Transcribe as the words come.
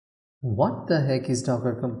What the heck is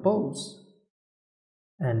Docker Compose?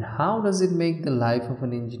 And how does it make the life of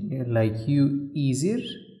an engineer like you easier?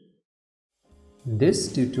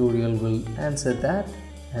 This tutorial will answer that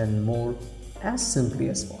and more as simply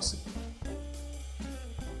as possible.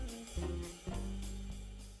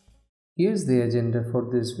 Here's the agenda for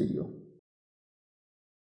this video.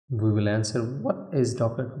 We will answer what is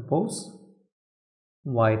Docker Compose,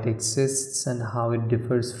 why it exists and how it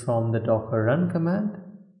differs from the Docker run command,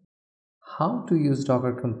 how to use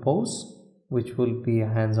Docker Compose, which will be a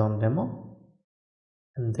hands-on demo,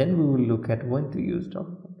 and then we will look at when to use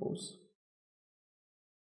Docker Compose.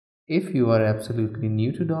 If you are absolutely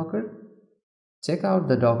new to Docker, check out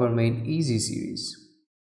the Docker Made Easy series.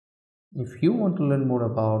 If you want to learn more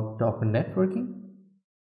about Docker networking,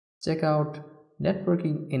 check out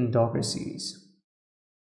Networking in Docker series.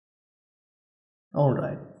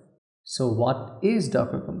 Alright, so what is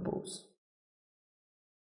Docker Compose?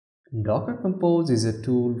 Docker Compose is a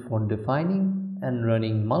tool for defining and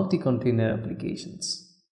running multi-container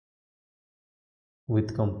applications.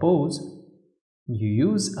 With Compose, you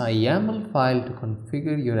use a YAML file to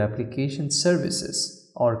configure your application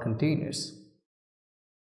services or containers.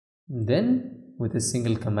 Then, with a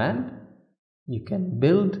single command, you can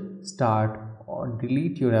build, start, or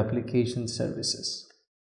delete your application services.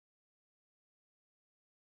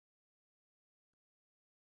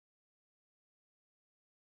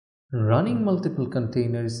 Running multiple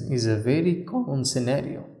containers is a very common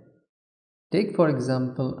scenario. Take for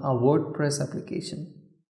example a WordPress application.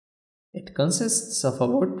 It consists of a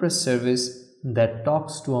WordPress service that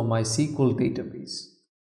talks to a MySQL database.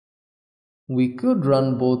 We could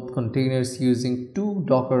run both containers using two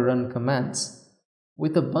Docker run commands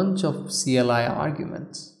with a bunch of CLI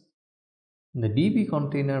arguments. The DB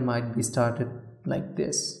container might be started like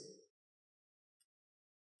this.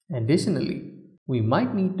 Additionally, we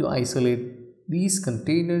might need to isolate these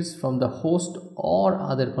containers from the host or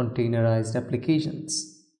other containerized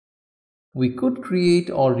applications. We could create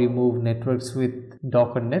or remove networks with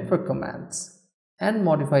Docker network commands and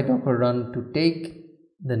modify Docker run to take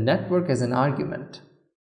the network as an argument.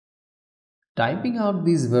 Typing out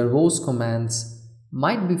these verbose commands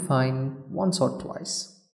might be fine once or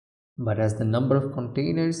twice, but as the number of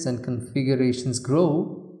containers and configurations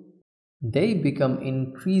grow, they become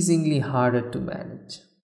increasingly harder to manage.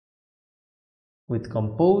 With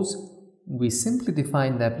Compose, we simply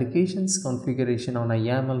define the application's configuration on a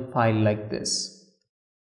YAML file like this.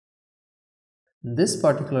 This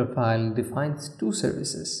particular file defines two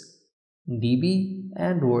services, DB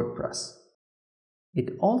and WordPress.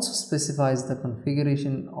 It also specifies the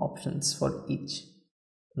configuration options for each,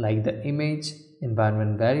 like the image,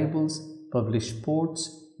 environment variables, published ports,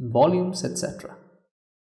 volumes, etc.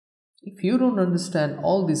 If you don't understand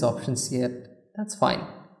all these options yet, that's fine.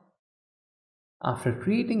 After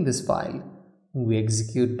creating this file, we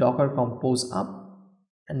execute Docker Compose up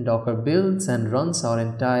and Docker builds and runs our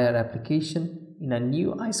entire application in a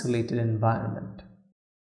new isolated environment.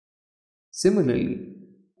 Similarly,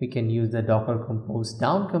 we can use the Docker Compose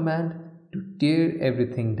down command to tear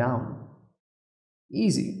everything down.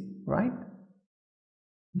 Easy, right?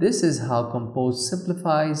 This is how Compose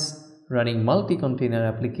simplifies running multi-container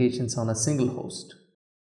applications on a single host.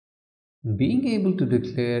 Being able to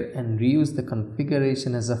declare and reuse the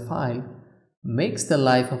configuration as a file makes the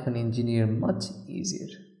life of an engineer much easier.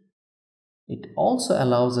 It also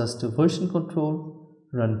allows us to version control,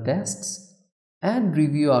 run tests, and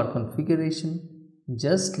review our configuration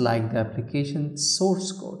just like the application's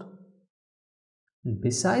source code.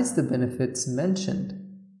 Besides the benefits mentioned,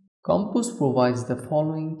 Compose provides the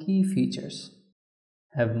following key features.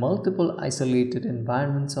 Have multiple isolated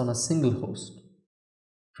environments on a single host.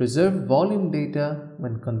 Preserve volume data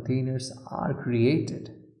when containers are created.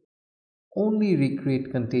 Only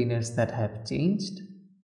recreate containers that have changed.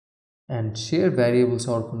 And share variables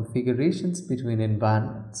or configurations between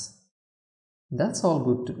environments. That's all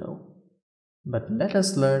good to know. But let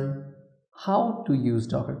us learn how to use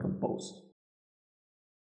Docker Compose.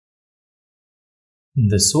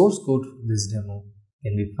 The source code for this demo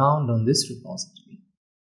can be found on this repository.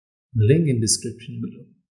 Link in description below.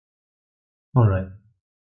 Alright,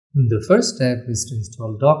 the first step is to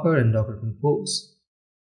install Docker and Docker Compose.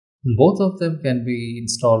 Both of them can be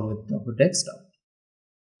installed with Docker Desktop,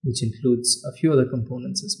 which includes a few other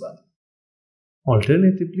components as well.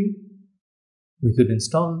 Alternatively, we could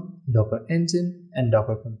install Docker Engine and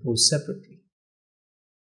Docker Compose separately.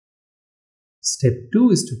 Step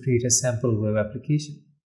 2 is to create a sample web application.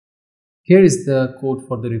 Here is the code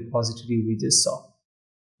for the repository we just saw.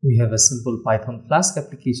 We have a simple Python Flask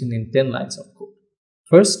application in 10 lines of code.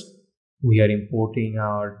 First, we are importing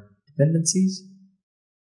our dependencies.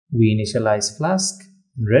 We initialize Flask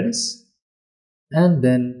and Redis, and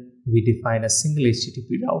then we define a single HTTP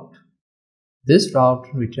route. This route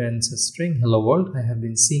returns a string "Hello World, I have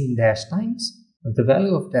been seeing dash times," but the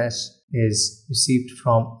value of dash is received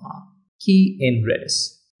from a key in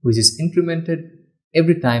Redis, which is incremented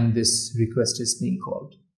every time this request is being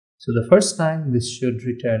called. So the first time this should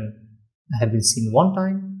return "I have been seen" one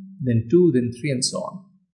time, then two, then three, and so on.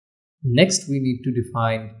 Next, we need to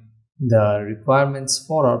define the requirements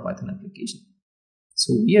for our Python application.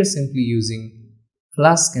 So we are simply using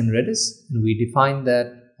Flask and Redis, and we define that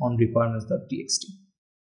on requirements.txt.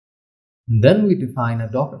 Then we define a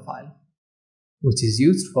Docker file, which is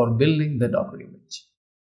used for building the Docker image.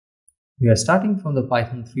 We are starting from the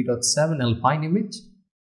Python 3.7 Alpine image.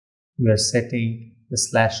 We are setting the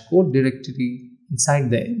 /code directory inside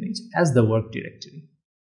the image as the work directory.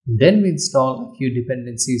 Then we install a few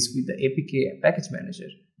dependencies with the APK package manager,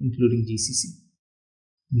 including GCC.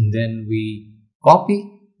 Then we copy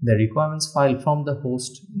the requirements file from the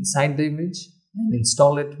host inside the image and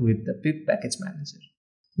install it with the pip package manager.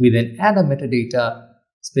 We then add a metadata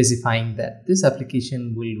specifying that this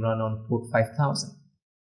application will run on port 5000.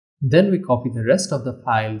 Then we copy the rest of the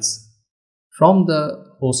files from the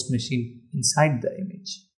host machine inside the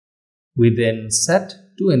image. We then set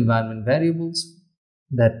two environment variables,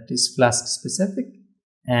 that is Flask specific,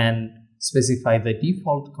 and specify the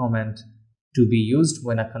default command to be used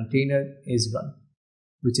when a container is run,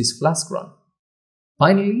 which is Flask run.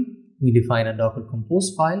 Finally, we define a Docker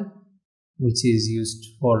Compose file, which is used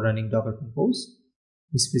for running Docker Compose.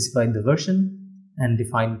 We specify the version and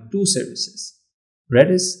define two services,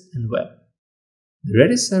 Redis and Web. The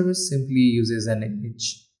Redis service simply uses an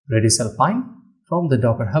image, Redis Alpine, from the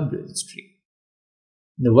Docker Hub registry.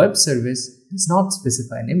 The web service does not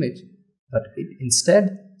specify an image, but it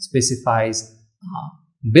instead specifies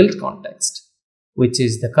a build context, which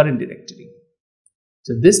is the current directory.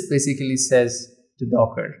 So this basically says to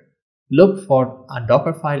Docker, look for a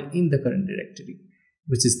Docker file in the current directory,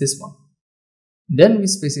 which is this one. Then we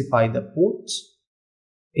specify the ports.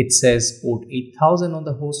 It says port 8000 on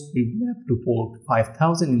the host will map to port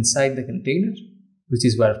 5000 inside the container, which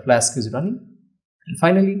is where Flask is running. And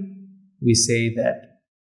finally, we say that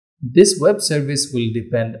this web service will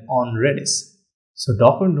depend on Redis. So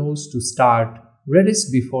Docker knows to start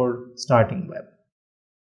Redis before starting web.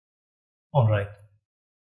 Alright.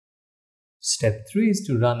 Step 3 is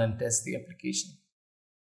to run and test the application.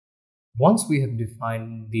 Once we have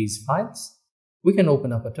defined these files, we can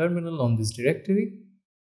open up a terminal on this directory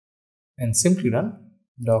and simply run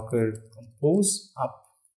docker compose up.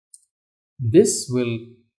 This will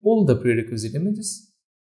pull the prerequisite images,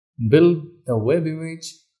 build the web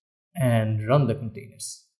image, and run the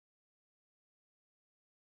containers.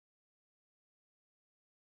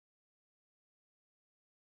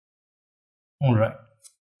 Alright,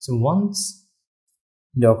 so once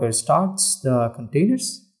Docker starts the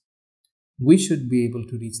containers, we should be able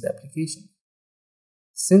to reach the application.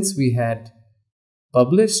 Since we had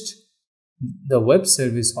published the web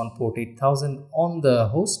service on port 8000 on the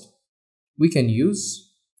host, we can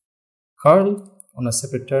use curl on a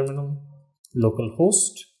separate terminal,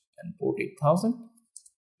 localhost and port 8000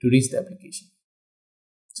 to reach the application.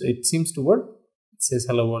 So it seems to work. It says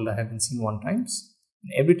hello world, I have been seen one times.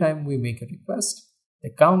 And every time we make a request,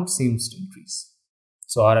 the count seems to increase.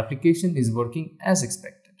 So our application is working as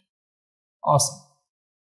expected. Awesome.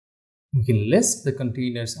 We can list the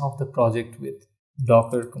containers of the project with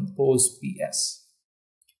docker compose ps.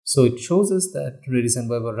 So it shows us that Redis and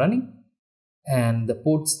Web are running and the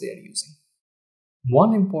ports they are using.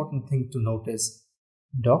 One important thing to notice,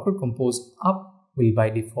 docker compose up will by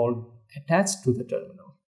default attach to the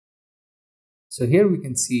terminal. So here we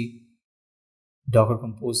can see docker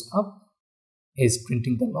compose up is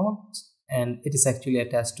printing the logs and it is actually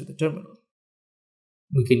attached to the terminal.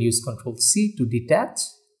 We can use Ctrl+C to detach,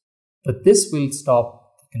 but this will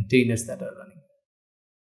stop the containers that are running.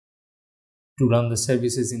 To run the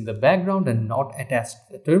services in the background and not attached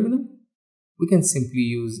to the terminal, we can simply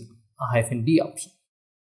use a -d option.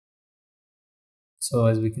 So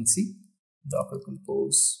as we can see, docker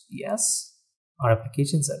compose ps, our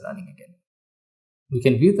applications are running again. We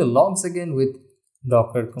can view the logs again with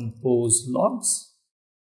docker compose logs,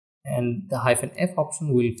 and the -f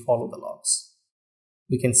option will follow the logs.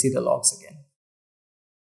 We can see the logs again.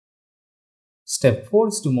 Step 4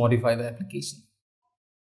 is to modify the application.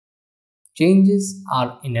 Changes are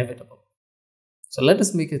inevitable. So let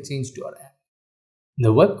us make a change to our app.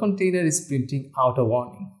 The web container is printing out a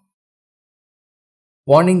warning.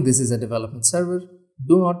 Warning, this is a development server.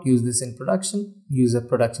 Do not use this in production. Use a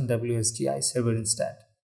production WSGI server instead.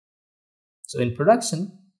 So in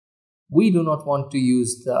production, we do not want to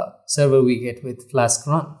use the server we get with Flask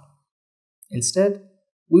run. Instead,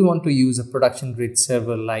 we want to use a production grade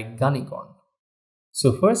server like Gunicorn.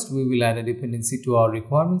 So first we will add a dependency to our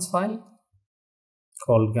requirements file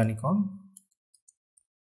called Gunicorn.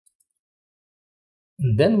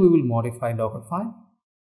 And then we will modify Docker file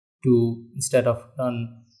to, instead of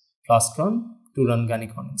run Flask run, to run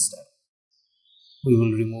Gunicorn instead. We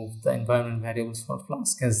will remove the environment variables for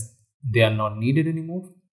Flask as they are not needed anymore.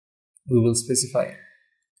 We will specify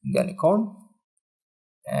Gunicorn,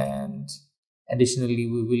 and additionally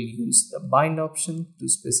we will use the bind option to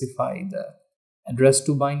specify the address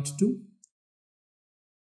to bind to.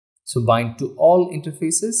 So bind to all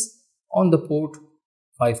interfaces on the port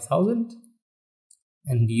 5000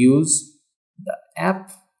 and use the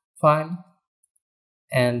app file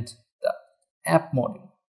and the app module,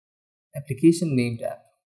 application named app.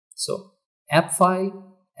 So app file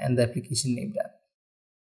and the application named app.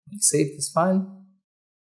 We'll save this file.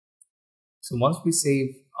 So once we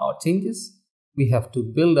save our changes, we have to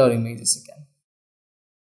build our images again.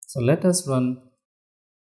 So let us run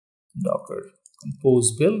docker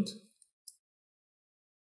compose build.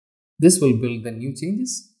 This will build the new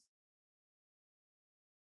changes.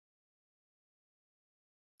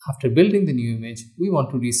 After building the new image, we want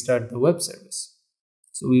to restart the web service.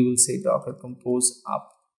 So we will say docker compose up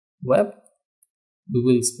web. We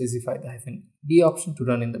will specify the -d option to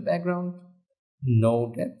run in the background,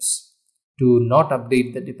 no deps to not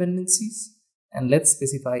update the dependencies, and let's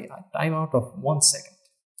specify a timeout of 1 second.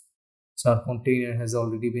 So our container has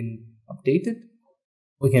already been updated.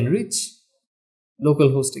 We can reach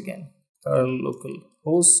localhost again, curl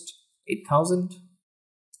localhost 8000.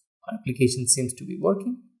 Our application seems to be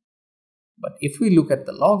working. But if we look at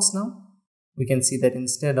the logs now, we can see that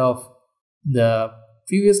instead of the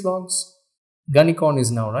previous logs, Gunicorn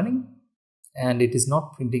is now running and it is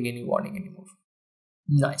not printing any warning anymore.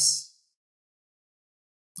 Nice.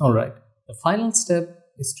 Alright, the final step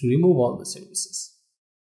is to remove all the services.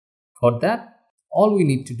 For that, all we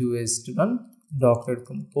need to do is to run docker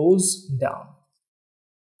compose down,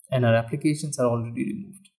 and our applications are already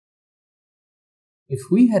removed. If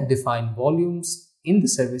we had defined volumes in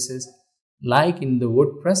the services, like in the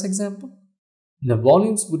WordPress example, the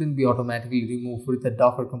volumes wouldn't be automatically removed with the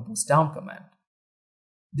docker compose down command.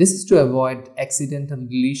 This is to avoid accidental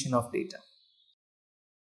deletion of data.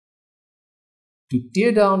 To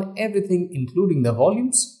tear down everything including the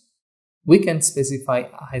volumes, we can specify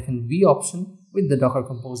a -v option with the docker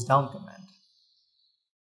compose down command.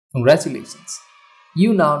 Congratulations! You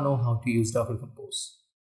now know how to use docker compose.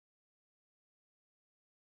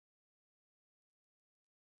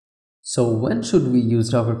 So when should we use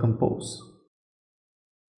docker compose?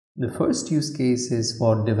 The first use case is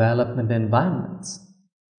for development environments.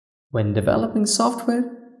 When developing software,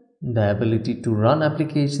 the ability to run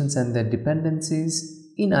applications and their dependencies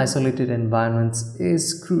in isolated environments is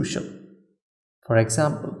crucial. For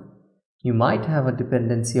example, you might have a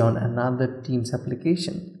dependency on another team's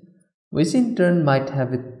application, which in turn might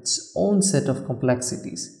have its own set of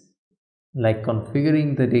complexities, like configuring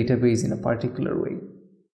the database in a particular way.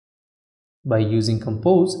 By using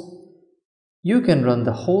Compose, you can run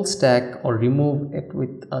the whole stack or remove it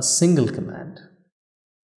with a single command.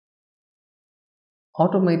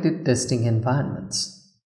 Automated testing environments.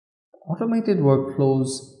 Automated workflows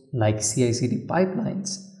like CI/CD pipelines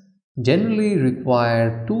generally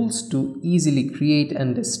require tools to easily create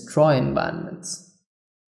and destroy environments.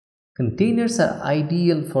 Containers are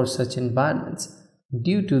ideal for such environments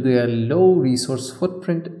due to their low resource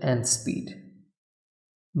footprint and speed.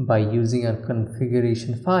 By using a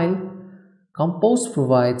configuration file, Compose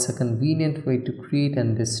provides a convenient way to create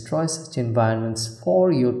and destroy such environments for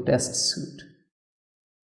your test suite.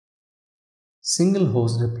 Single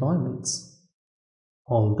host deployments.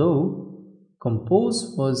 Although Compose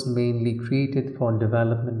was mainly created for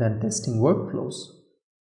development and testing workflows,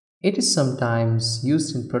 it is sometimes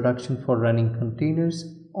used in production for running containers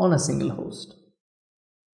on a single host.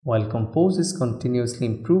 While Compose is continuously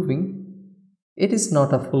improving, it is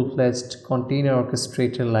not a full-fledged container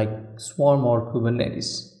orchestrator like Swarm or Kubernetes.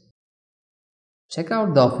 Check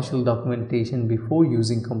out the official documentation before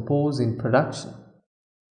using Compose in production.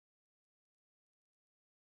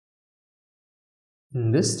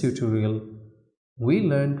 In this tutorial, we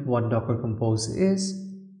learned what Docker Compose is,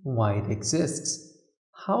 why it exists,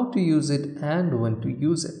 how to use it and when to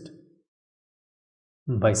use it.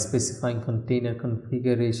 By specifying container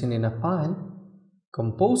configuration in a file,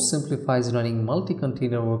 Compose simplifies running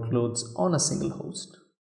multi-container workloads on a single host.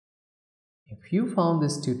 If you found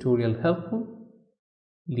this tutorial helpful,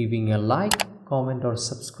 leaving a like, comment, or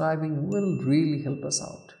subscribing will really help us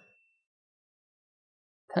out.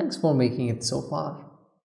 Thanks for making it so far.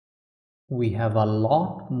 We have a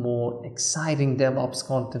lot more exciting DevOps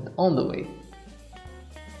content on the way,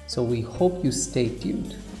 so we hope you stay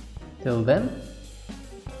tuned. Till then,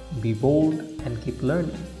 be bold and keep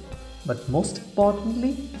learning. But most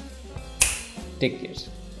importantly, take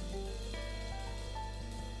care.